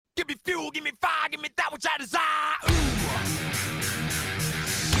fuel, give me fire, give me that which I desire.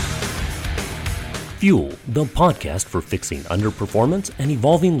 F.U.E.L, the podcast for fixing underperformance and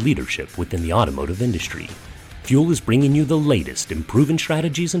evolving leadership within the automotive industry. F.U.E.L is bringing you the latest in proven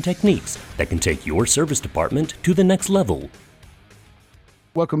strategies and techniques that can take your service department to the next level.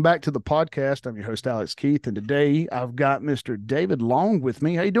 Welcome back to the podcast. I'm your host, Alex Keith, and today I've got Mr. David Long with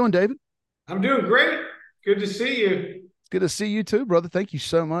me. How you doing, David? I'm doing great. Good to see you. It's good to see you too, brother. Thank you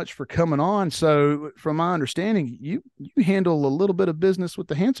so much for coming on. So, from my understanding, you handle a little bit of business with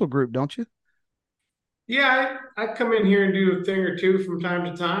the Hansel group, don't you? Yeah, I come in here and do a thing or two from time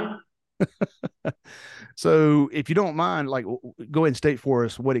to time. So, if you don't mind, go ahead and state for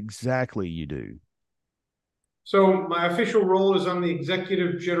us what exactly you do. So my official role is I'm the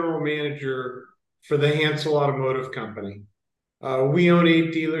executive general manager for the Hansel Automotive Company. We own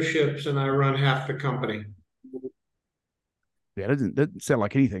 8 dealerships and I run half the company. Yeah, that doesn't sound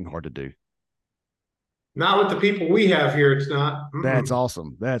like anything hard to do. Not with the people we have here, it's not. That's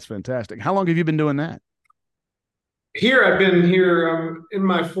awesome. That's fantastic. How long have you been doing that? Here, I've been here in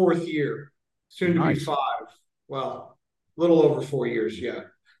my 4th year, soon to be 5. Well, a little over 4 years, yeah.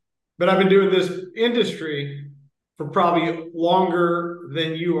 But I've been doing this industry for probably longer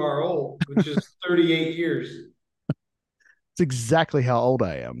than you are old, which is 38 years. It's exactly how old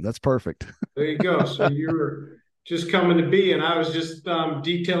I am. That's perfect. There you go. So you were just coming to be, and I was just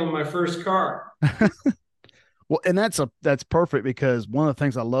detailing my first car. Well, and that's perfect, because one of the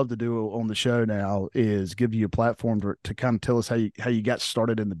things I love to do on the show now is give you a platform to kind of tell us how you got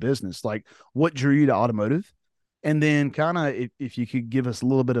started in the business, like what drew you to automotive. And then kind of if you could give us a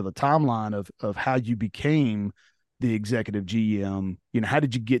little bit of a timeline of how you became the executive GM, how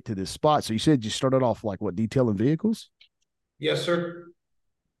did you get to this spot? So you said you started off detailing vehicles? Yes, sir.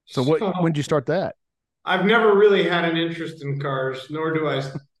 So when did you start that? I've never really had an interest in cars, nor do I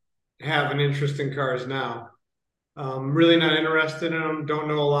have an interest in cars now. Really not interested in them, don't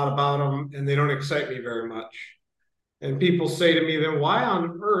know a lot about them, and they don't excite me very much. And people say to me, then why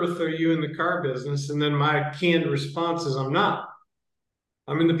on earth are you in the car business? And then my canned response is, I'm not.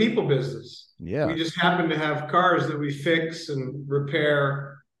 I'm in the people business. Yeah. We just happen to have cars that we fix and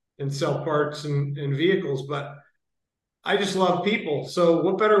repair and sell parts and vehicles. But I just love people. So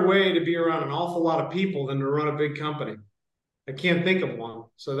what better way to be around an awful lot of people than to run a big company? I can't think of one.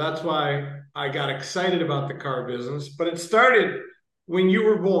 So that's why I got excited about the car business. But it started when you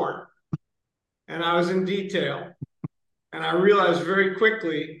were born. And I was in detail. And I realized very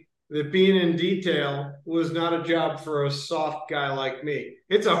quickly that being in detail was not a job for a soft guy like me.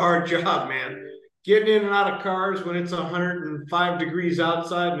 It's a hard job, man. Getting in and out of cars when it's 105 degrees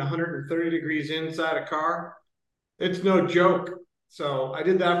outside and 130 degrees inside a car, it's no joke. So I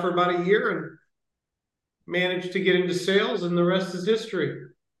did that for about a year and managed to get into sales, and the rest is history.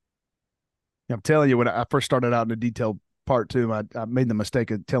 I'm telling you, when I first started out in the detail part too, I made the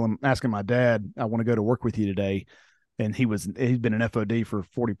mistake of asking my dad, I want to go to work with you today. And he'd been an FOD for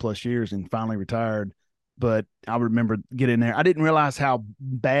 40 plus years and finally retired. But I remember getting there. I didn't realize how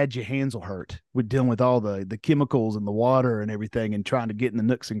bad your hands will hurt with dealing with all the chemicals and the water and everything and trying to get in the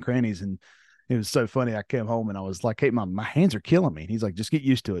nooks and crannies. And it was so funny. I came home and I was like, hey, my hands are killing me. And he's like, just get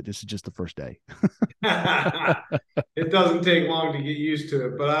used to it. This is just the first day. It doesn't take long to get used to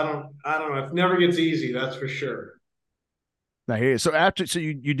it, but I don't know. It never gets easy. That's for sure. Now here, so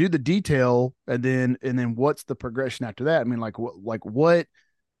you do the detail, and then what's the progression after that? I mean, what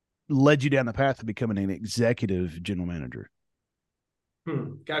led you down the path of becoming an executive general manager?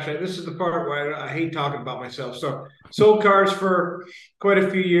 Gosh, this is the part where I hate talking about myself. So sold cars for quite a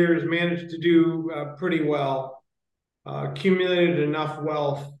few years, managed to do pretty well, accumulated enough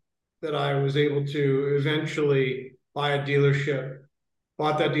wealth that I was able to eventually buy a dealership,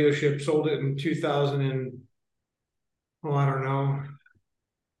 bought that dealership, sold it in 2000 and I don't know.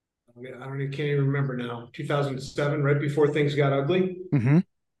 Can't even remember now. 2007, right before things got ugly. Mm-hmm.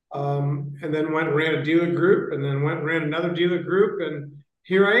 And then went and ran a dealer group, and then went and ran another dealer group, and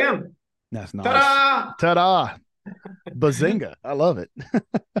here I am. That's nice. Ta-da! Ta-da! Bazinga! I love it.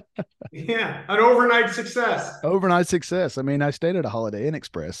 Yeah, an overnight success. Overnight success. I mean, I stayed at a Holiday Inn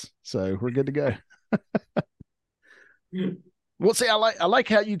Express, so we're good to go. Well, see, I like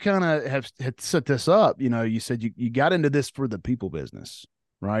how you kind of have set this up. You said you got into this for the people business,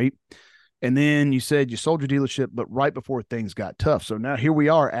 right? And then you said you sold your dealership, but right before things got tough. So now here we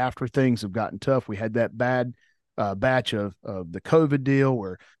are after things have gotten tough. We had that bad batch of the COVID deal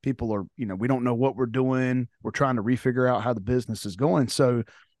where people are, we don't know what we're doing. We're trying to refigure out how the business is going. So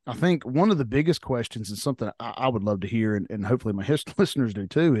I think one of the biggest questions, and something I would love to hear, and hopefully my listeners do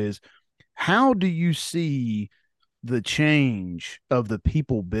too, is how do you see the change of the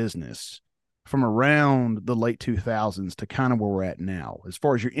people business from around the late 2000s to kind of where we're at now, as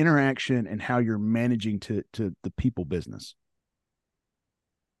far as your interaction and how you're managing to the people business?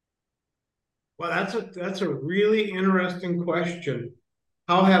 Well, that's a really interesting question.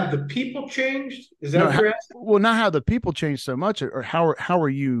 How have the people changed? Is that No, what you're asking? well, not how the people changed so much, or how are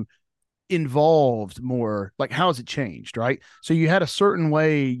you involved more? Like, how has it changed? Right. So you had a certain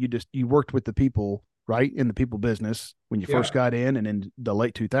way you worked with the people, right, in the people business when you first Yeah. got in the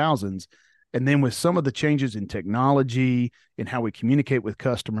late 2000s. And then with some of the changes in technology and how we communicate with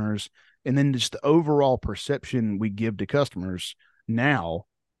customers, and then just the overall perception we give to customers now,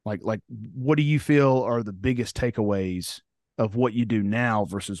 like what do you feel are the biggest takeaways of what you do now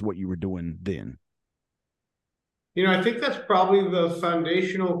versus what you were doing then? I think that's probably the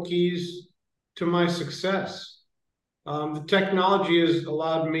foundational keys to my success. The technology has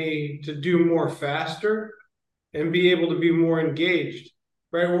allowed me to do more faster and be able to be more engaged,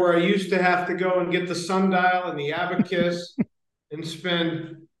 right? Where I used to have to go and get the sundial and the abacus and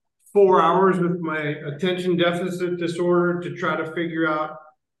spend 4 hours with my attention deficit disorder to try to figure out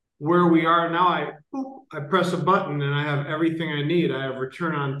where we are. Now I press a button and I have everything I need. I have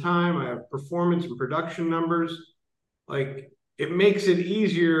return on time, I have performance and production numbers. Like, it makes it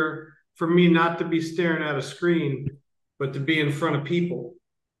easier for me not to be staring at a screen, but to be in front of people,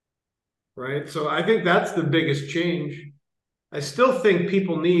 right? So I think that's the biggest change. I still think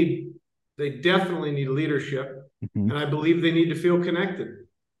they definitely need leadership, Mm-hmm. and I believe they need to feel connected.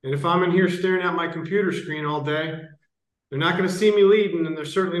 And if I'm in here staring at my computer screen all day, they're not going to see me leading, and they're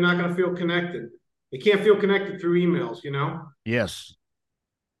certainly not going to feel connected. They can't feel connected through emails. Yes.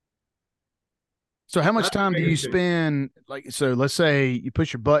 So how much That's the time do you biggest thing. spend, like, so let's say you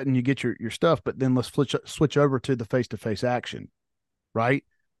push your button, you get your stuff, but then let's switch over to the face-to-face action, right?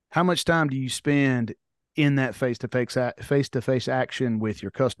 How much time do you spend in that face-to-face action with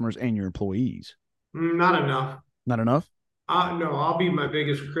your customers and your employees? Not enough. Not enough? No, I'll be my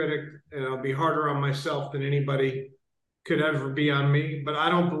biggest critic, and I'll be harder on myself than anybody could ever be on me. But I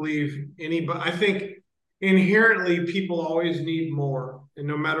don't believe anybody. I think inherently people always need more, and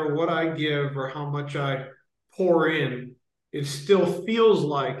no matter what I give or how much I pour in, it still feels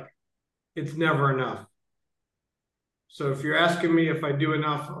like it's never enough. So if you're asking me if I do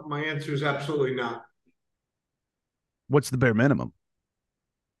enough, my answer is absolutely not. What's the bare minimum?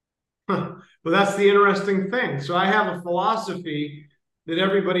 But that's the interesting thing. So I have a philosophy that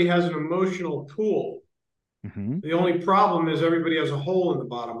everybody has an emotional pool. Mm-hmm. The only problem is everybody has a hole in the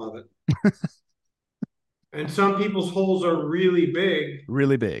bottom of it. And some people's holes are really big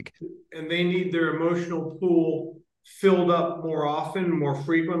Really big. and they need their emotional pool filled up more often, more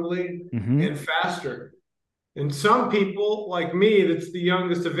frequently, Mm-hmm. and faster. And some people, like me, that's the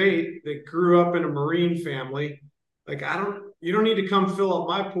youngest of eight, that grew up in a Marine family, like, you don't need to come fill up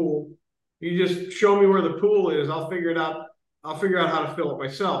my pool. You just show me where the pool is. I'll figure it out. I'll figure out how to fill it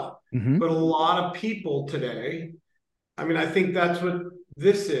myself. Mm-hmm. But a lot of people today, I mean, I think that's what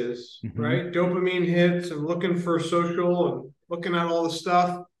this is, Mm-hmm. right? Dopamine hits and looking for social and looking at all the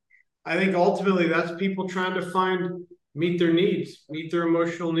stuff. I think ultimately that's people trying to meet their needs, meet their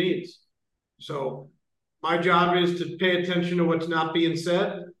emotional needs. So my job is to pay attention to what's not being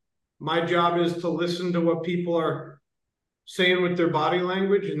said. My job is to listen to what people are saying with their body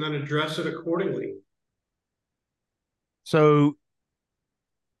language and then address it accordingly. So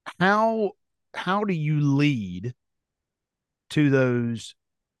how how do you lead to those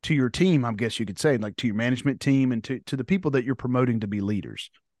to your team, I guess you could say, like to your management team and to the people that you're promoting to be leaders?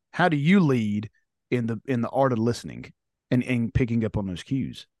 How do you lead in the art of listening and picking up on those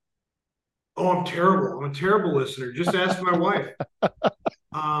cues? Oh, I'm terrible. I'm a terrible listener. Just ask my wife.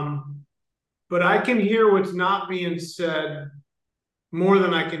 Um, but I can hear what's not being said more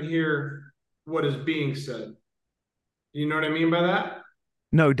than I can hear what is being said. You know what I mean by that?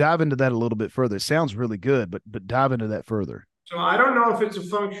 No, dive into that a little bit further. It sounds really good, but dive into that further. So I don't know if it's a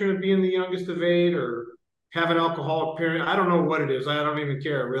function of being the youngest of eight or have an alcoholic parent. I don't know what it is. I don't even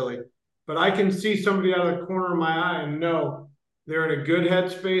care really. But I can see somebody out of the corner of my eye and know they're in a good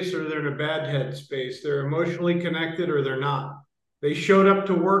headspace or they're in a bad headspace. They're emotionally connected or they're not. They showed up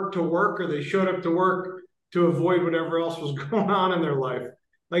to work, or they showed up to work to avoid whatever else was going on in their life.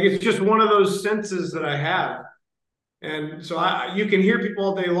 Like, it's just one of those senses that I have. And so you can hear people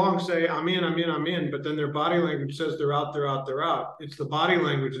all day long say, I'm in, I'm in, I'm in, but then their body language says they're out, they're out, they're out. It's the body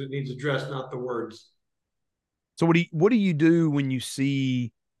language that needs addressed, not the words. So what do you do when you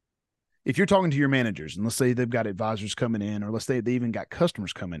see, if you're talking to your managers and let's say they've got advisors coming in, or let's say they even got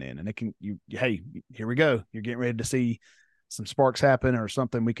customers coming in and hey, here we go. You're getting ready to see some sparks happen or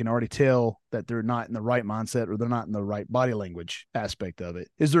something, we can already tell that they're not in the right mindset or they're not in the right body language aspect of it.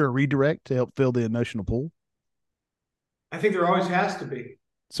 Is there a redirect to help fill the emotional pool? I think there always has to be.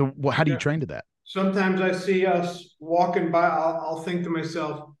 So how do you Yeah. train to that? Sometimes I see us walking by, I'll think to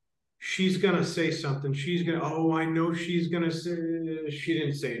myself, she's going to say something. She's going to, oh, I know she's going to say, she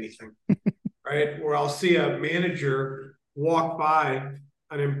didn't say anything. Right? Or I'll see a manager walk by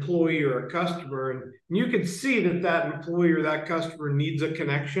an employee or a customer, and you can see that that employee or that customer needs a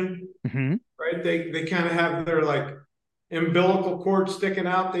connection, Mm-hmm. right? They kind of have their like umbilical cord sticking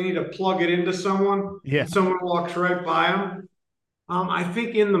out. They need to plug it into someone, Yeah. and someone walks right by them. I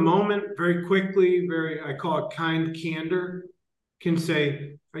think in the moment, very quickly, I call it kind candor, can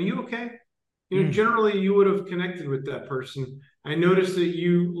say, "Are you okay?" You know, generally you would have connected with that person. I noticed that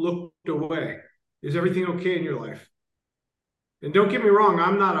you looked away. Is everything okay in your life? And don't get me wrong,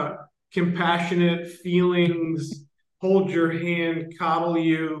 I'm not a compassionate feelings, hold your hand, coddle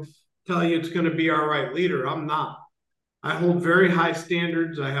you, tell you it's going to be all right leader. I'm not. I hold very high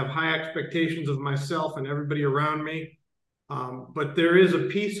standards. I have high expectations of myself and everybody around me. But there is a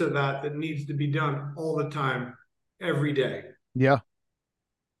piece of that that needs to be done all the time, every day. Yeah.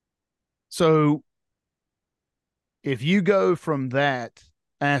 So if you go from that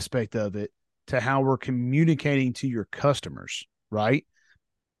aspect of it to how we're communicating to your customers, right?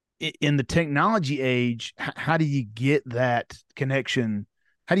 In the technology age, how do you get that connection?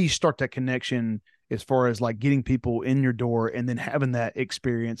 How do you start that connection as far as like getting people in your door and then having that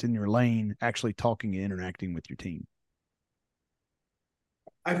experience in your lane, actually talking and interacting with your team?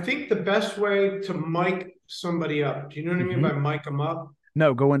 I think the best way to mic somebody up, do you know what I mean by mic them up?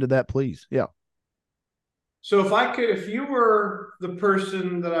 No, go into that, please. Yeah. So if you were the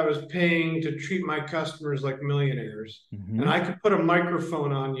person that I was paying to treat my customers like millionaires, and I could put a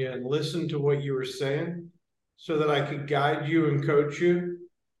microphone on you and listen to what you were saying so that I could guide you and coach you,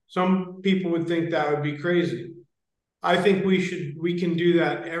 some people would think that would be crazy. I think we can do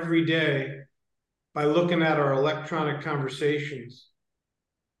that every day by looking at our electronic conversations.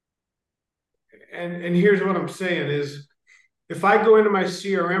 And here's what I'm saying is, if I go into my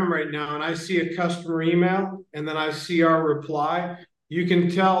CRM right now and I see a customer email and then I see our reply, you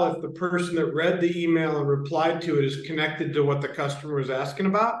can tell if the person that read the email and replied to it is connected to what the customer was asking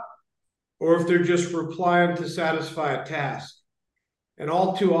about, or if they're just replying to satisfy a task. And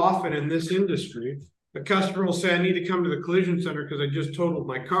all too often in this industry, the customer will say, I need to come to the collision center because I just totaled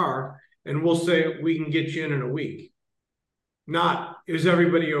my car. And we'll say, we can get you in a week. Not, is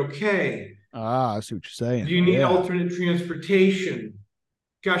everybody okay? Ah, I see what you're saying. Do you need alternate transportation?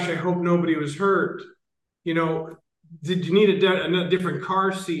 Gosh, I hope nobody was hurt. You know, did you need a different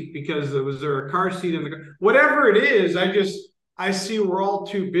car seat because was there a car seat in the car? Whatever it is, I see we're all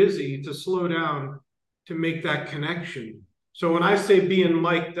too busy to slow down to make that connection. So when I say being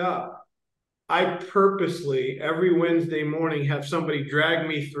mic'd up, I purposely every Wednesday morning have somebody drag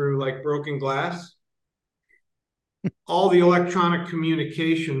me through like broken glass, all the electronic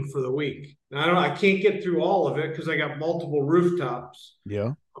communication for the week. I can't get through all of it because I got multiple rooftops.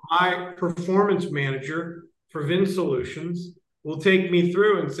 Yeah. My performance manager for VIN Solutions will take me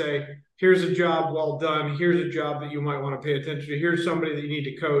through and say, here's a job well done. Here's a job that you might want to pay attention to. Here's somebody that you need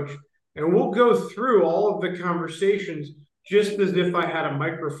to coach. And we'll go through all of the conversations just as if I had a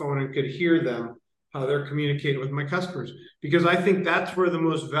microphone and could hear them, how they're communicating with my customers. Because I think that's where the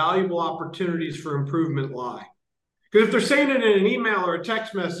most valuable opportunities for improvement lie. Because if they're saying it in an email or a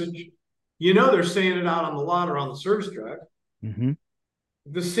text message, you know they're saying it out on the lot or on the service drive.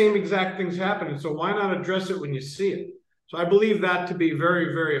 The same exact thing's happening. So why not address it when you see it? So I believe that to be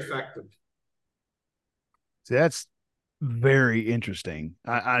very, very effective. See, that's very interesting.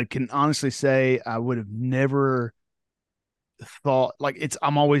 I can honestly say I would have never thought like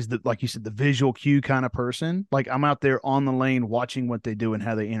I'm always like you said, the visual cue kind of person. Like I'm out there on the lane watching what they do and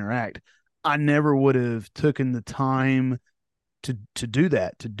how they interact. I never would have taken the time to do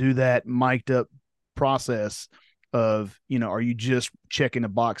that mic'd up process of, are you just checking a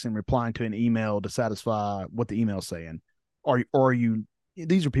box and replying to an email to satisfy what the email's saying? Or are you,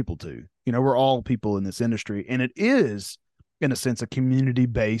 these are people too, we're all people in this industry, and it is in a sense a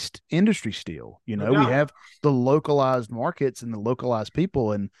community-based industry still. We have the localized markets and the localized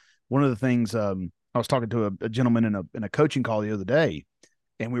people. And one of the things, I was talking to a gentleman in a coaching call the other day,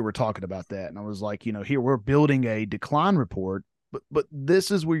 and we were talking about that. And I was like, here we're building a decline report, but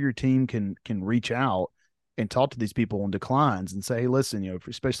this is where your team can reach out and talk to these people on declines and say, hey, listen,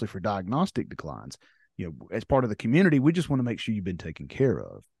 especially for diagnostic declines, as part of the community, we just want to make sure you've been taken care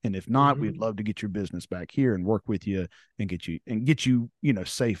of. And if not, we'd love to get your business back here and work with you and get you,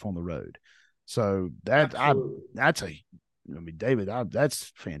 safe on the road. So that's I mean, David,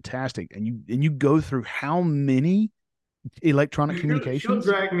 that's fantastic. And you go through how many electronic She'll communications?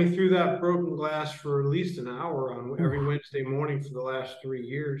 drag me through that broken glass for at least an hour on Ooh. every Wednesday morning for the last 3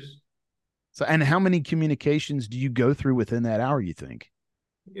 years. So, and how many communications do you go through within that hour, you think?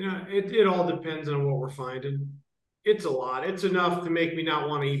 It all depends on what we're finding. It's a lot. It's enough to make me not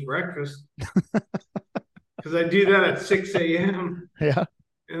want to eat breakfast because I do that at 6 a.m. Yeah.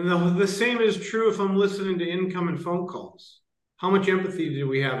 And the same is true if I'm listening to incoming phone calls. How much empathy do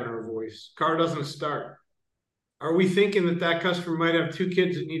we have in our voice? Car doesn't start. Are we thinking that that customer might have two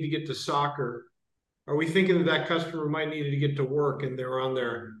kids that need to get to soccer? Are we thinking that that customer might need to get to work and they're on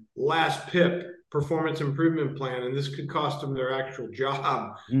their last PIP, performance improvement plan, and this could cost them their actual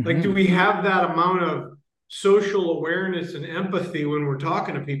job? Like, do Mm-hmm. we have that amount of social awareness and empathy when we're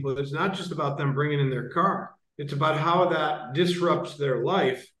talking to people? It's not just about them bringing in their car. It's about how that disrupts their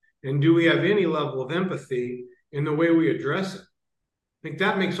life. And do we have any level of empathy in the way we address it? I think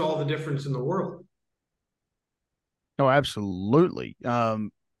that makes all the difference in the world. Oh, absolutely.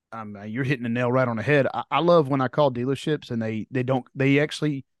 You're hitting the nail right on the head. I love when I call dealerships and they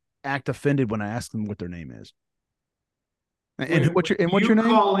actually act offended when I ask them what their name is. And When what's your you name?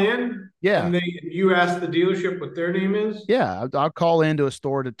 call in Yeah. and you ask the dealership what their name is, Yeah, I'll call into a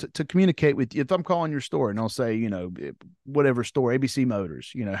store to communicate with you. If I'm calling your store and I'll say, whatever store, ABC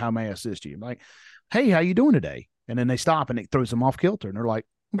Motors, how may I assist you? I'm like, hey, how you doing today? And then they stop and it throws them off kilter. And they're like,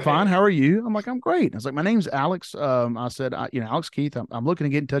 I'm fine. right? How are you? I'm like, I'm great. And I was like, my name's Alex. I said, Alex Keith, I'm looking to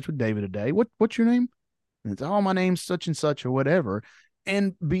get in touch with David today. What's your name? And it's, oh, my name's such and such or whatever.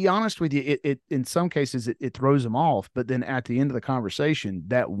 And be honest with you, it in some cases it throws them off. But then at the end of the conversation,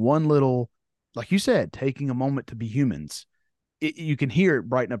 that one little, like you said, taking a moment to be humans, you can hear it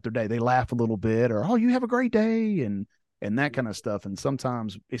brighten up their day. They laugh a little bit, or oh, you have a great day, and that kind of stuff. And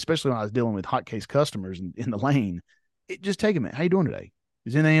sometimes, especially when I was dealing with hot case customers in the lane, it just take a minute. How you doing today?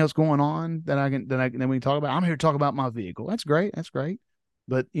 Is anything else going on that we can talk about? I'm here to talk about my vehicle. That's great. That's great.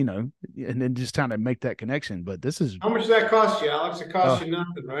 But and then just kind of make that connection. But this is How much does that cost you, Alex? It uh, costs you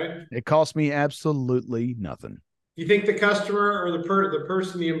nothing, right? it cost me absolutely nothing. You think the customer or the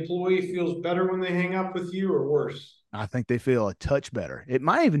person, the employee feels better when they hang up with you or worse? I think they feel a touch better. It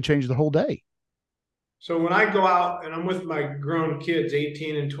might even change the whole day. So when I go out and I'm with my grown kids,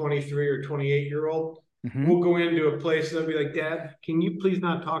 18 and 23 or 28-year-old, Mm-hmm. we'll go into a place and they'll be like, Dad, can you please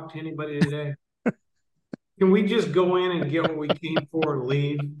not talk to anybody today? Can we just go in and get what we came for and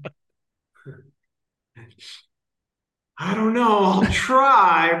leave? I don't know. I'll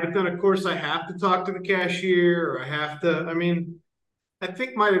try, but then of course I have to talk to the cashier, or I have to. I mean, I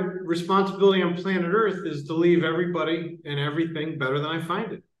think my responsibility on planet Earth is to leave everybody and everything better than I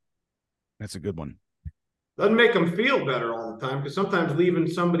find it. That's a good one. Doesn't make them feel better all the time because sometimes leaving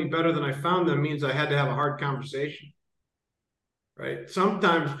somebody better than I found them means I had to have a hard conversation. Right?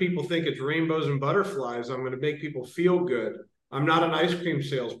 Sometimes people think it's rainbows and butterflies. I'm going to make people feel good. I'm not an ice cream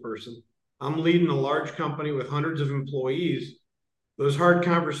salesperson. I'm leading a large company with hundreds of employees. Those hard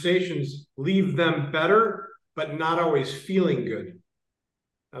conversations leave them better, but not always feeling good.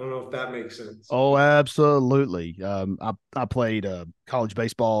 I don't know if that makes sense. Oh, absolutely. I played college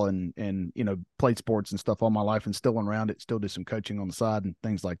baseball and played sports and stuff all my life and still around it. Still do some coaching on the side and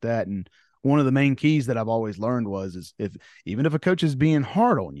things like that. And one of the main keys that I've always learned is if even if a coach is being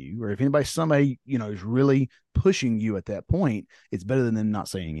hard on you, or if somebody is really pushing you at that point, it's better than them not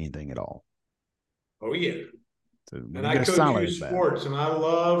saying anything at all. Oh yeah. So when And you I go coach silent, youth it's bad. sports, and I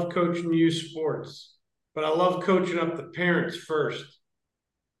love coaching youth sports, but I love coaching up the parents first.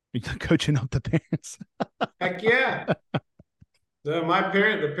 Coaching up the parents. Heck yeah.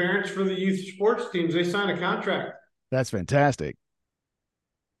 The parents for the youth sports teams, they sign a contract. That's fantastic.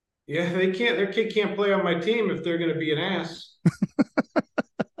 Yeah, they can't. Their kid can't play on my team if they're going to be an ass.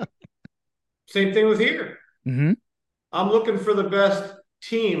 Same thing with here. Mm-hmm. I'm looking for the best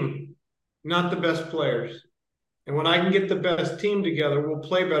team, not the best players. And when I can get the best team together, we'll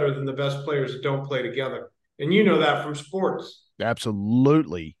play better than the best players that don't play together. And you know that from sports.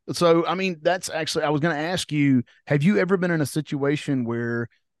 Absolutely. So, I mean, that's actually, I was going to ask you, have you ever been in a situation where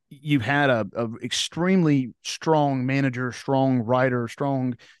you've had a extremely strong manager, strong writer,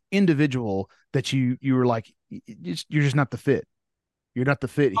 strong individual that you were like, you're just not the fit. You're not the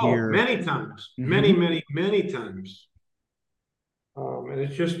fit Oh, here. many times, Mm-hmm. many, many, many times. And it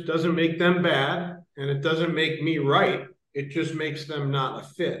just doesn't make them bad, and it doesn't make me right. It just makes them not a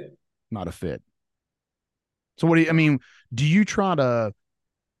fit. Not a fit. So what do you, I mean, do you try to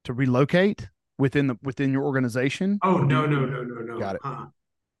relocate within your organization? Oh Or do no, no, you no, no, got no. it?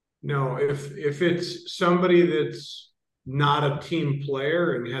 No, if it's somebody that's not a team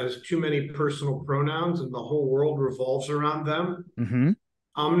player and has too many personal pronouns and the whole world revolves around them, Mm-hmm.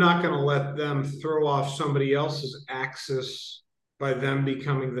 I'm not going to let them throw off somebody else's axis by them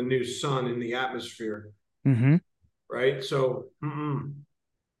becoming the new sun in the atmosphere. Mm-hmm. Right. So,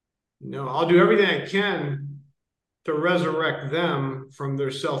 no, I'll do everything I can to resurrect them from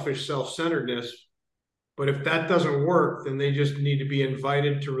their selfish self-centeredness. But if that doesn't work, then they just need to be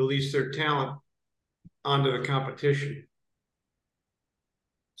invited to release their talent onto the competition.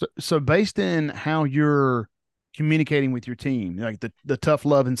 So based in how you're communicating with your team, like the tough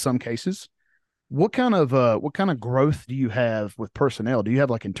love in some cases, what kind of growth do you have with personnel? Do you have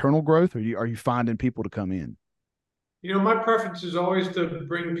like internal growth, or are you finding people to come in? My preference is always to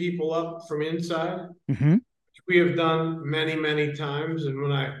bring people up from inside, Mm-hmm. which we have done many, many times. And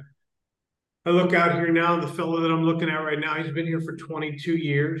when I look out here now, the fellow that I'm looking at right now, he's been here for 22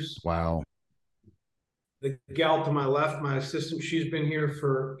 years. Wow. The gal to my left, my assistant, she's been here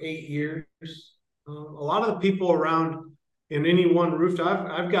for 8 years. A lot of the people around in any one roof,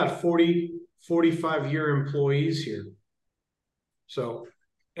 I've got 40, 45-year employees here. So,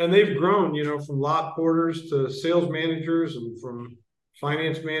 and they've grown, from lot porters to sales managers and from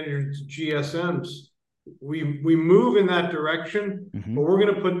finance managers to GSMs. We move in that direction, Mm-hmm. but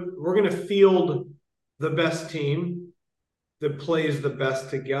we're gonna field the best team that plays the best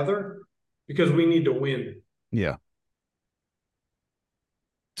together because we need to win. Yeah.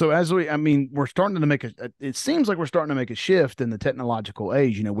 So we're starting to make it seems like we're starting to make a shift in the technological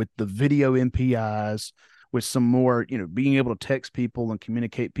age, with the video MPIs, with some more, being able to text people and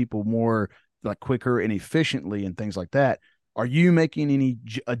communicate people more like quicker and efficiently and things like that. Are you making any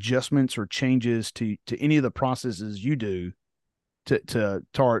adjustments or changes to any of the processes you do to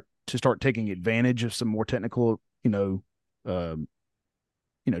start taking advantage of some more technical, um,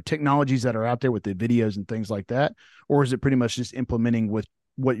 technologies that are out there with the videos and things like that? Or is it pretty much just implementing with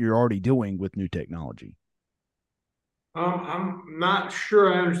what you're already doing with new technology? I'm not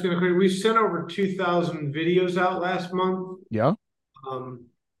sure I understand the question. We sent over 2,000 videos out last month. Yeah. Um,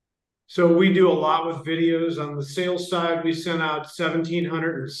 so we do a lot with videos. On the sales side, we sent out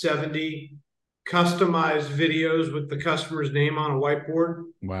 1,770 customized videos with the customer's name on a whiteboard.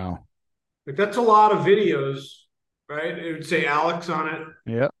 Wow. Like that's a lot of videos, right? It would say Alex on it.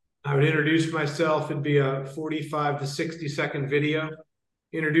 Yeah. I would introduce myself. It'd be a 45 to 60-second video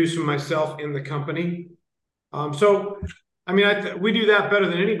introducing myself in the company. So, I mean, we do that better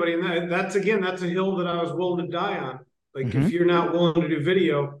than anybody. And that's a hill that I was willing to die on. Like, Mm-hmm. if you're not willing to do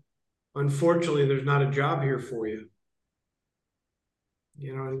video, unfortunately, there's not a job here for you.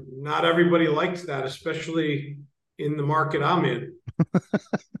 Not everybody likes that, especially in the market I'm in.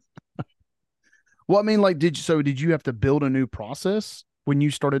 Well, did you have to build a new process when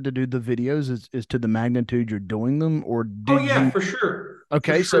you started to do the videos is to the magnitude you're doing them, or Oh did yeah, you? for sure. For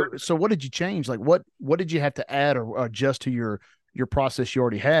Okay. sure. So what did you change? Like what did you have to add or adjust to your process you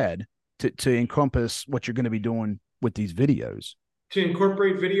already had to encompass what you're going to be doing with these videos? To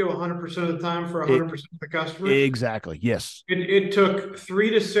incorporate video 100% of the time for It 100% of the customers, exactly. Yes. it took 3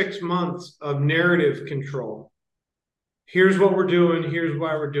 to 6 months of narrative control. Here's what we're doing. Here's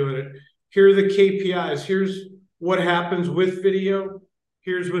why we're doing it. Here are the KPIs. Here's what happens with video.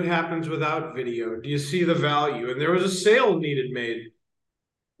 Here's what happens without video. Do you see the value? And there was a sale needed made,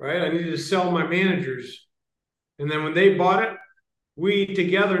 right? I needed to sell my managers. And then when they bought it, we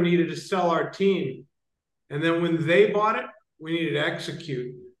together needed to sell our team. And then when they bought it, we needed to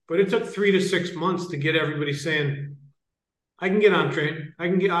execute. But it took 3 to 6 months to get everybody saying, I can get on train. I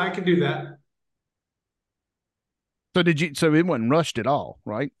can do that. So it wasn't rushed at all,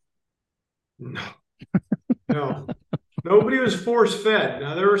 right? No, no. Nobody was force fed.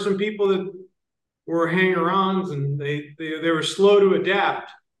 Now there were some people that were hanger-ons and they were slow to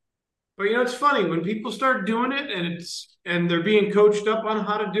adapt. But it's funny when people start doing it and they're being coached up on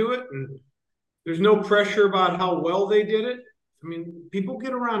how to do it and there's no pressure about how well they did it. I mean, people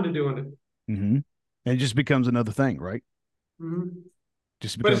get around to doing it. Mm-hmm. And it just becomes another thing, right? Mm-hmm.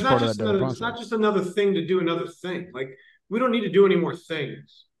 Just But becomes part of that daily it's not process. just another thing to do another thing. Like we don't need to do any more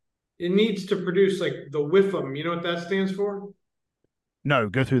things. It needs to produce like the WIFM. You know what that stands for? No,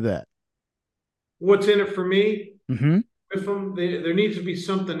 go through that. What's in it for me? Mm-hmm. WIFM. There needs to be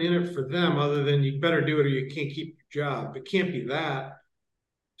something in it for them other than you better do it or you can't keep your job. It can't be that.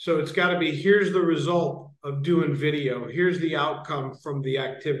 So it's got to be here's the result of doing video. Here's the outcome from the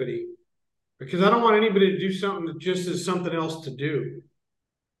activity. Because I don't want anybody to do something that just is something else to do.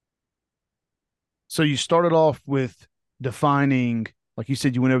 So you started off with defining, like you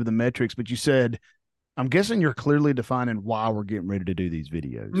said, you went over the metrics, but you said, I'm guessing you're clearly defining why we're getting ready to do these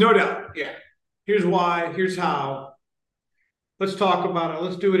videos. No doubt. Yeah. Here's why. Here's how. let's talk about it.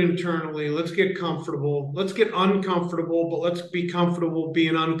 Let's do it internally. Let's get comfortable. Let's get uncomfortable, but let's be comfortable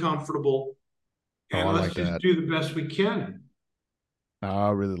being uncomfortable. Oh, And I let's like just that. do the best we can. Oh, I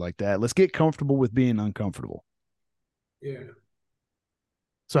really like that. Let's get comfortable with being uncomfortable. Yeah.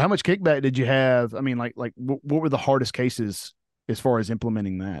 So how much kickback did you have? I mean, what were the hardest cases as far as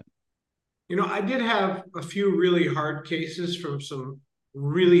implementing that? I did have a few really hard cases from some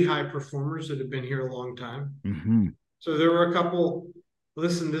really high performers that have been here a long time. Mm-hmm. So there were a couple,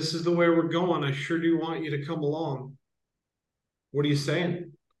 listen, this is the way we're going. I sure do want you to come along. What are you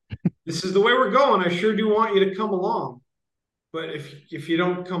saying? This is the way we're going. I sure do want you to come along. But if you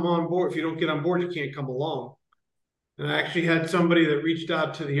don't come on board, if you don't get on board, you can't come along. And I actually had somebody that reached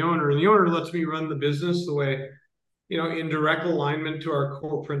out to the owner, and the owner lets me run the business the way, in direct alignment to our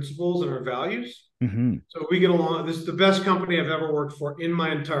core principles and our values. Mm-hmm. So we get along. This is the best company I've ever worked for in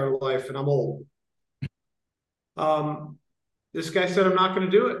my entire life, and I'm old. This guy said I'm not going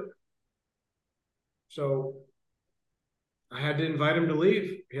to do it. So I had to invite him to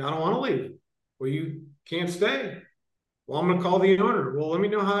leave. Yeah, I don't want to leave. Well, you can't stay. Well, I'm going to call the owner. Well, let me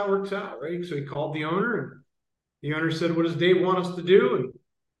know how that works out, right? So he called the owner, and the owner said, what does Dave want us to do? And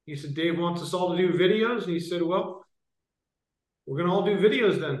he said, Dave wants us all to do videos. And he said, well, we're going to all do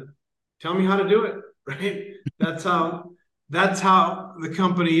videos then. Tell me how to do it, right? That's how the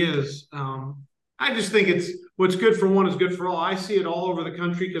company is. I just think it's what's good for one is good for all. I see it all over the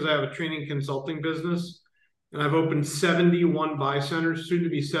country because I have a training consulting business, and I've opened 71 buy centers, soon to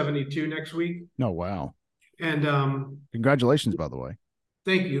be 72 next week. Oh, wow. And Congratulations, by the way.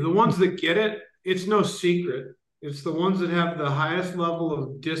 thank you. The ones that get it, it's no secret. It's the ones that have the highest level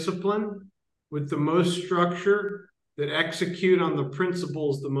of discipline with the most structure that execute on the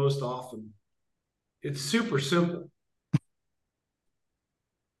principles the most often. It's super simple.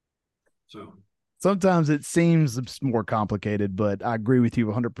 So Sometimes it seems more complicated, but I agree with you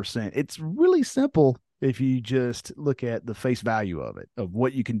 100%. It's really simple if you just look at the face value of it, of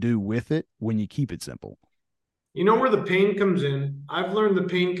what you can do with it when you keep it simple. you know where the pain comes in? I've learned the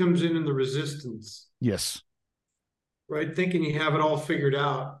pain comes in the resistance, Yes. right? Thinking you have it all figured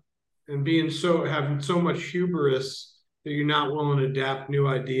out and having so much hubris that you're not willing to adapt new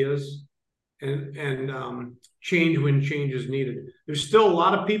ideas and change when change is needed. There's still a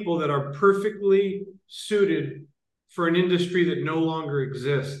lot of people that are perfectly suited for an industry that no longer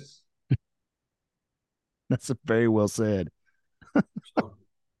exists. That's a very well said. So,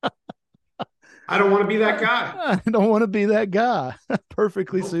 I don't want to be that guy. I don't want to be that guy.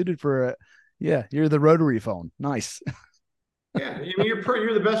 Perfectly suited for it. Yeah, you're the rotary phone. Nice. Yeah, I mean,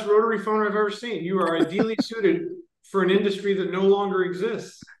 you're the best rotary phone I've ever seen. You are ideally suited for an industry that no longer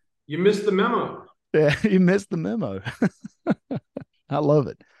exists. You missed the memo. Yeah, you missed the memo. I love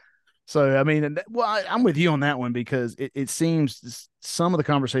it. So, I mean, I'm with you on that one because it seems some of the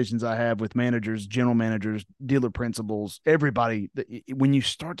conversations I have with managers, general managers, dealer principals, everybody, when you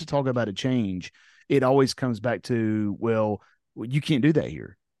start to talk about a change, it always comes back to, well, you can't do that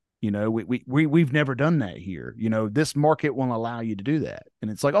here. We've never done that here. This market won't allow you to do that.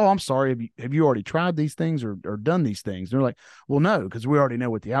 And it's like, oh, I'm sorry. Have you already tried these things or done these things? And they're like, well, no, because we already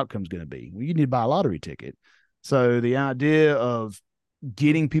know what the outcome's going to be. Well, you need to buy a lottery ticket. So the idea of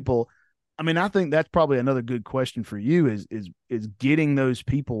getting people, I mean, I think that's probably another good question for you is getting those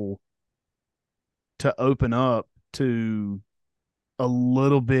people to open up to a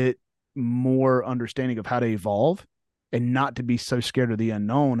little bit more understanding of how to evolve and not to be so scared of the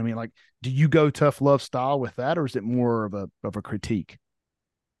unknown. I mean, like, do you go tough love style with that, or is it more of a critique?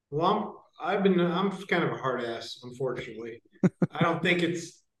 Well, I'm kind of a hard ass, unfortunately. I don't think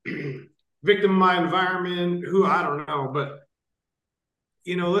it's victim of my environment, I don't know, but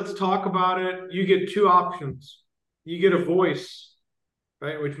let's talk about it. You get two options. You get a voice,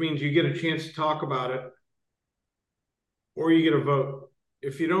 right? Which means you get a chance to talk about it, or you get a vote.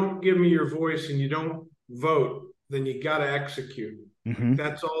 If you don't give me your voice and you don't vote, then you got to execute. Mm-hmm.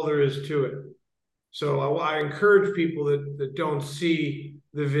 That's all there is to it. So I encourage people that don't see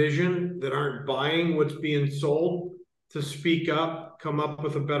the vision, that aren't buying what's being sold, to speak up, come up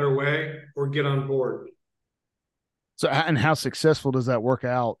with a better way, or get on board. So, and how successful does that work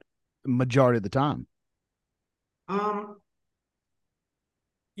out majority of the time? I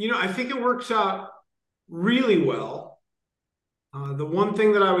think it works out really well. The one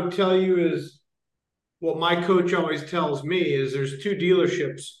thing that I would tell you is what my coach always tells me is there's two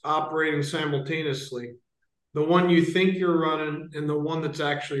dealerships operating simultaneously. The one you think you're running and the one that's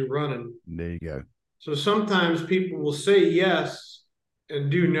actually running. There you go. So sometimes people will say yes and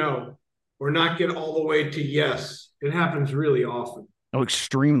do no, or not get all the way to yes. It happens really often. Oh,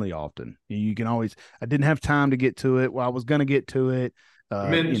 extremely often. You can always, I didn't have time to get to it. Well, I was going to get to it.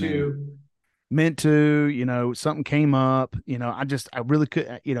 Meant You know, to. meant to, something came up, I really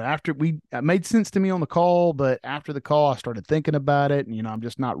could, after it made sense to me on the call, but after the call, I started thinking about it and, I'm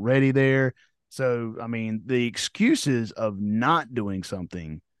just not ready there. So, I mean, the excuses of not doing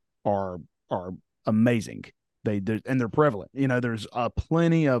something are amazing. They're prevalent, there's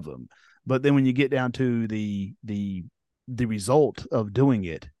plenty of them, but then when you get down to the result of doing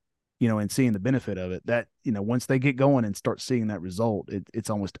it, and seeing the benefit of it, that, once they get going and start seeing that result,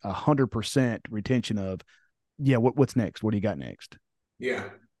 it's almost 100% retention of, yeah, what's next? What do you got next? Yeah.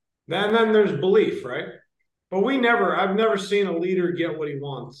 And then there's belief, right? But I've never seen a leader get what he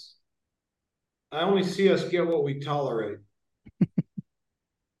wants. I only see us get what we tolerate.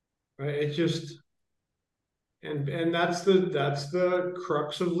 Right? It's just, and that's the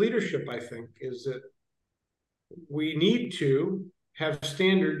crux of leadership, I think, is that we need to have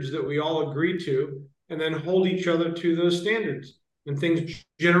standards that we all agree to and then hold each other to those standards. And things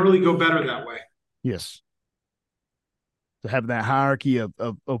generally go better that way. Yes. To have that hierarchy of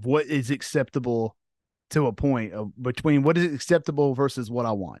what is acceptable to a point of between what is acceptable versus what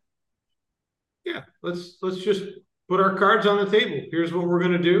I want. Yeah, let's just put our cards on the table. Here's what we're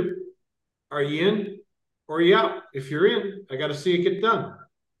going to do. Are you in or are you out? If you're in, I got to see it get done.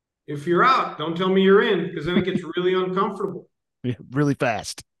 If you're out, don't tell me you're in, because then it gets really uncomfortable. Yeah, really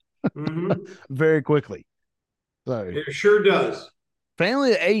fast. Mm-hmm. Very quickly. So It sure does.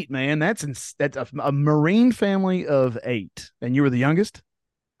 family of 8, man. That's a Marine family of 8, and you were the youngest.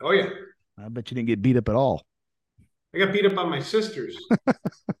 Oh yeah, I bet you didn't get beat up at all. I got beat up by my sisters.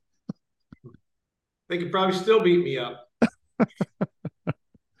 They could probably still beat me up.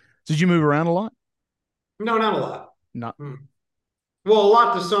 Did you move around a lot? No, not a lot. Not. Well, a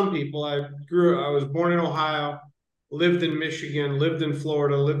lot to some people. I was born in Ohio, lived in Michigan, lived in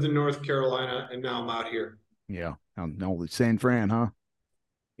Florida, lived in North Carolina, and now I'm out here. Yeah. No, San Fran, huh?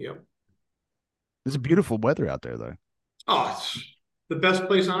 Yep. It's beautiful weather out there, though. Oh, it's the best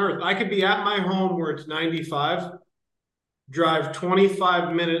place on earth. I could be at my home where it's 95, drive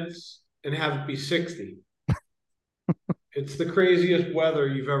 25 minutes, and have it be 60. It's the craziest weather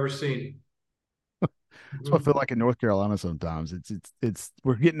you've ever seen. That's what I feel like in North Carolina sometimes. It's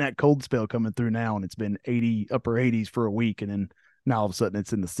we're getting that cold spell coming through now, and it's been 80 upper 80s for a week, and then now all of a sudden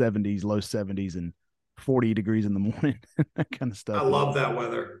it's in the 70s, low 70s, and 40 degrees in the morning. That kind of I stuff. love that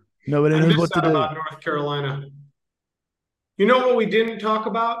weather. Nobody I knows miss what to that do. about North Carolina. You know what we didn't talk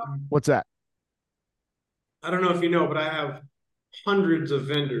about? What's that? I don't know if you know, but I have hundreds of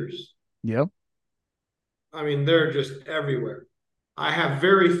vendors. Yep. I mean, they're just everywhere. I have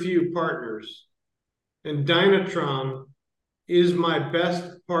very few partners, and Dynatron is my best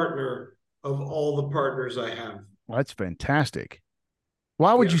partner of all the partners I have. Well, that's fantastic.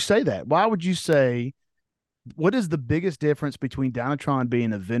 Why would Yeah. you say that? Why would you say what is the biggest difference between Dynatron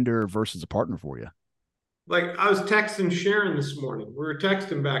being a vendor versus a partner for you? Like I was texting Sharon this morning. We were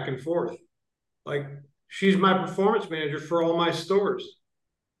texting back and forth. Like she's my performance manager for all my stores.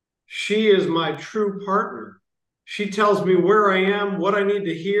 She is my true partner. She tells me where I am, what I need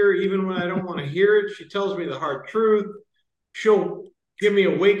to hear, even when I don't want to hear it. She tells me the hard truth. She'll give me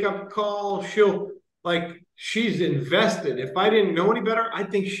a wake up call. She's invested. If I didn't know any better, I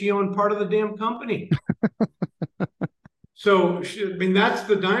think she owned part of the damn company. So, I mean, that's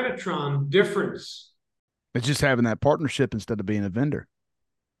the Dynatron difference. It's just having that partnership instead of being a vendor.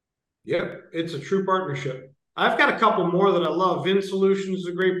 Yeah, it's a true partnership. I've got a couple more that I love. Vin Solutions is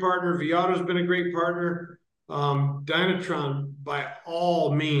a great partner. Viato's been a great partner. Dynatron, by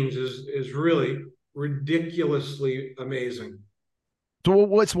all means, is really ridiculously amazing. So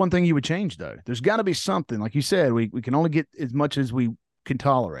what's one thing you would change though? There's got to be something. Like you said, we can only get as much as we can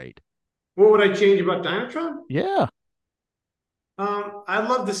tolerate. What would I change about Dynatron? Yeah. I'd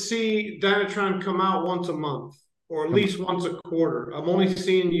love to see Dynatron come out once a month or at least once a quarter. I'm only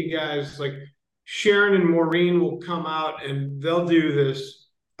seeing you guys like Sharon and Maureen will come out and they'll do this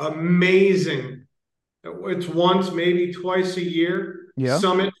amazing. It's once, maybe twice a year Yeah.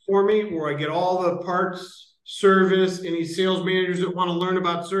 summit for me where I get all the parts, service, any sales managers that want to learn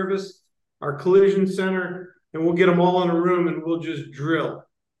about service, our collision center, and we'll get them all in a room and we'll just drill.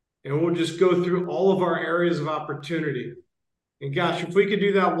 And we'll just go through all of our areas of opportunity. And gosh, if we could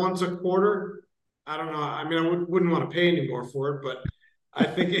do that once a quarter, I don't know. I mean, wouldn't want to pay any more for it, but I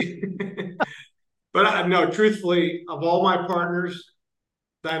think no, truthfully, of all my partners,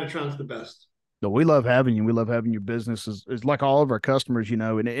 Dynatron's the best. No, we love having you. We love having your business is like all of our customers,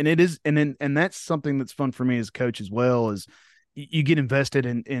 and it is, and that's something that's fun for me as a coach as well, is you get invested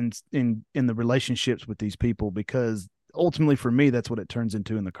in the relationships with these people because ultimately for me, that's what it turns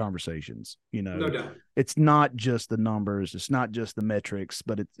into in the conversations. No doubt. It's not just the numbers, it's not just the metrics,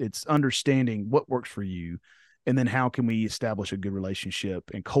 but it's understanding what works for you, and then how can we establish a good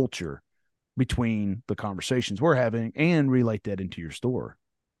relationship and culture between the conversations we're having and relate that into your store.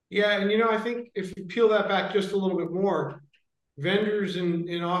 Yeah, and I think if you peel that back just a little bit more, vendors and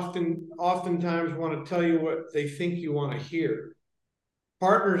oftentimes want to tell you what they think you want to hear.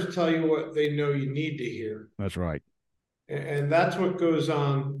 Partners tell you what they know you need to hear. That's right. And that's what goes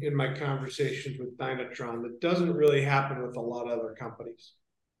on in my conversations with Dynatron that doesn't really happen with a lot of other companies.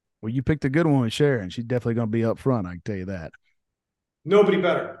 Well, you picked a good one with Sharon. She's definitely going to be up front, I can tell you that. Nobody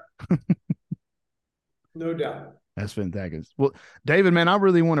better. No doubt. That's fantastic. Well, David, man, I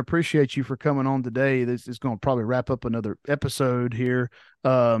really want to appreciate you for coming on today. This is going to probably wrap up another episode here.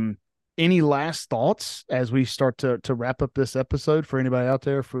 Any last thoughts as we start to wrap up this episode for anybody out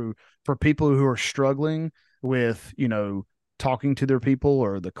there, for people who are struggling with, talking to their people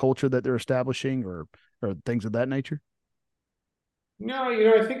or the culture that they're establishing or things of that nature? No,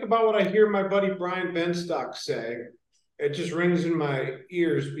 I think about what I hear my buddy Brian Benstock say. It just rings in my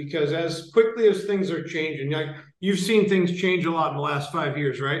ears because as quickly as things are changing, like you've seen things change a lot in the last 5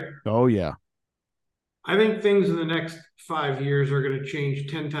 years, right? Oh, yeah. I think things in the next 5 years are going to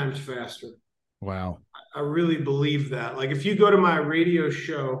change 10 times faster. Wow. I really believe that. Like if you go to my radio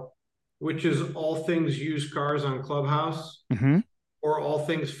show, which is all things used cars on Clubhouse, or all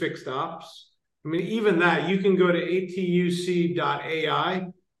things fixed ops. I mean, even that, you can go to atuc.ai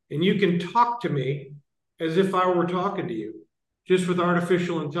and you can talk to me as if I were talking to you, just with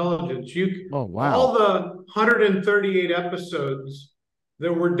artificial intelligence. Oh, wow. All the 138 episodes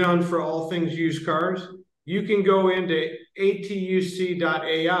that were done for all things used cars, you can go into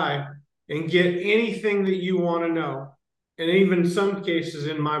atuc.ai and get anything that you want to know, and even some cases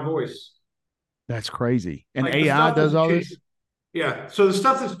in my voice. That's crazy. And like AI does all this? Yeah. So the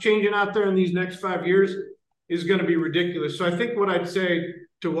stuff that's changing out there in these next 5 years is going to be ridiculous. So I think what I'd say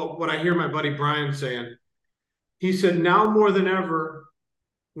to what I hear my buddy Brian saying, he said, now more than ever,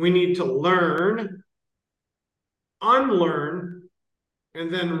 we need to learn, unlearn,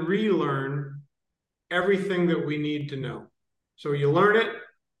 and then relearn everything that we need to know. So you learn it,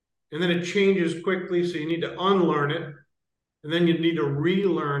 and then it changes quickly. So you need to unlearn it, and then you need to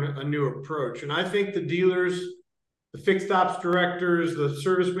relearn a new approach. And I think the dealers, the fixed ops directors, the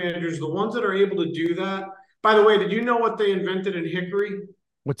service managers, the ones that are able to do that. By the way, did you know what they invented in hickory?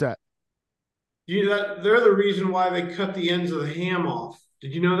 What's that? They're the reason why they cut the ends of the ham off.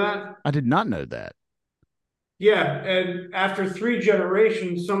 Did you know that? I did not know that. Yeah, and after 3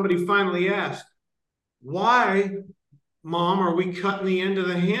 generations, somebody finally asked, why, Mom, are we cutting the end of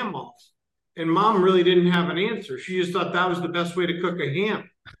the ham off? And Mom really didn't have an answer. She just thought that was the best way to cook a ham.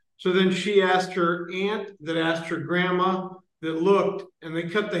 So then she asked her aunt that asked her grandma that looked, and they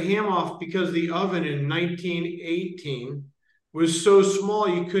cut the ham off because the oven in 1918 was so small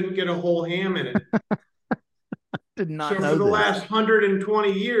you couldn't get a whole ham in it. Did not know So for the this. last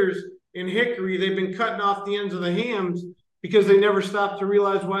 120 years in hickory, they've been cutting off the ends of the hams because they never stopped to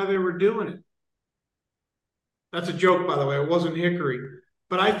realize why they were doing it. That's a joke, by the way. It wasn't hickory.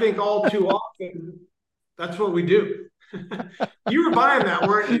 But I think all too often, that's what we do. You were buying that,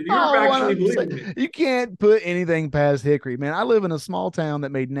 weren't you? You were actually believing me. You can't put anything past hickory, man. I live in a small town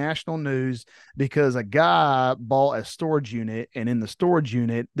that made national news because a guy bought a storage unit, and in the storage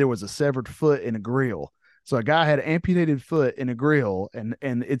unit, there was a severed foot in a grill. So a guy had an amputated foot in a grill, and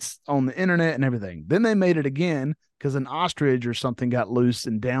it's on the internet and everything. Then they made it again because an ostrich or something got loose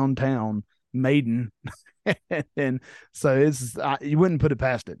in downtown Maiden. And so you wouldn't put it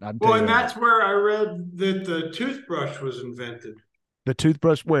past it. Well, and that's where I read that the toothbrush was invented. The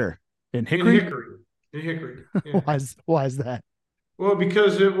toothbrush where? In hickory? In hickory. Yeah. Why is that? Well,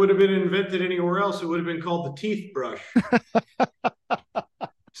 because it would have been invented anywhere else, it would have been called the teeth brush.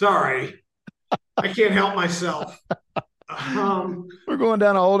 Sorry. I can't help myself. We're going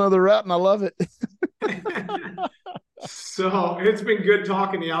down a whole other route, and I love it. So it's been good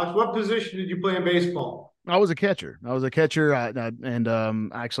talking to you, Alex. What position did you play in baseball? I was a catcher.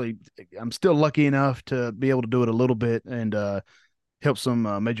 Actually, I'm still lucky enough to be able to do it a little bit and help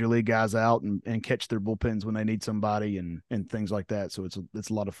some major league guys out and catch their bullpens when they need somebody and things like that. So it's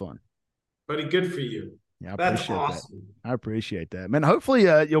a lot of fun. Buddy, good for you. Yeah, that's awesome. I appreciate that, man. Hopefully,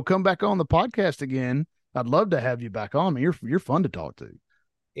 you'll come back on the podcast again. I'd love to have you back on. You're fun to talk to.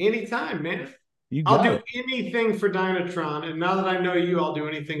 Anytime, man. I'll do anything for Dynatron, and now that I know you, I'll do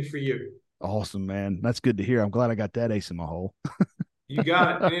anything for you. Awesome, man. That's good to hear. I'm glad I got that ace in my hole. You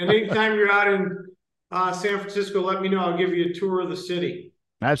got it. And anytime you're out in San Francisco, let me know. I'll give you a tour of the city.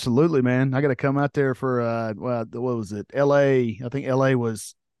 Absolutely, man. I got to come out there for what was it? L.A. I think L.A.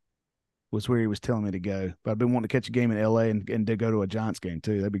 was where he was telling me to go. But I've been wanting to catch a game in L.A. and to go to a Giants game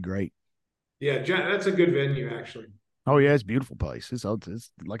too. That'd be great. Yeah, that's a good venue actually. Oh yeah, it's a beautiful place. It's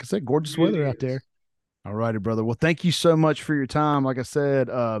like I said, gorgeous It really weather out is. there. All righty, brother. Well, thank you so much for your time. Like I said,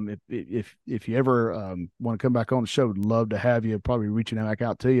 if you ever want to come back on the show, would love to have you. Probably reaching back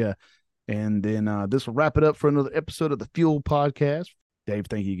out to you. And then this will wrap it up for another episode of the F.U.E.L podcast. Dave,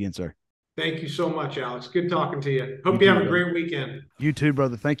 thank you again, sir. Thank you so much, Alex. Good talking to you. Hope You you have too, a brother. great weekend. You too,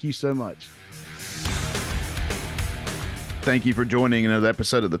 brother. Thank you so much. Thank you for joining another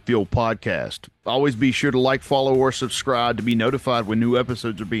episode of the F.U.E.L podcast. Always be sure to like, follow, or subscribe to be notified when new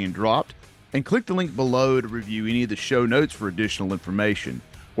episodes are being dropped. And click the link below to review any of the show notes for additional information.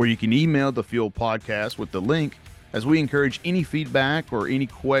 Or you can email the F.U.E.L podcast with the link, as we encourage any feedback or any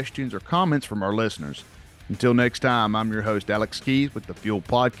questions or comments from our listeners. Until next time, I'm your host, Alex Keys, with the F.U.E.L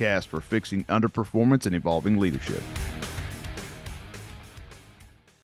podcast for fixing underperformance and evolving leadership.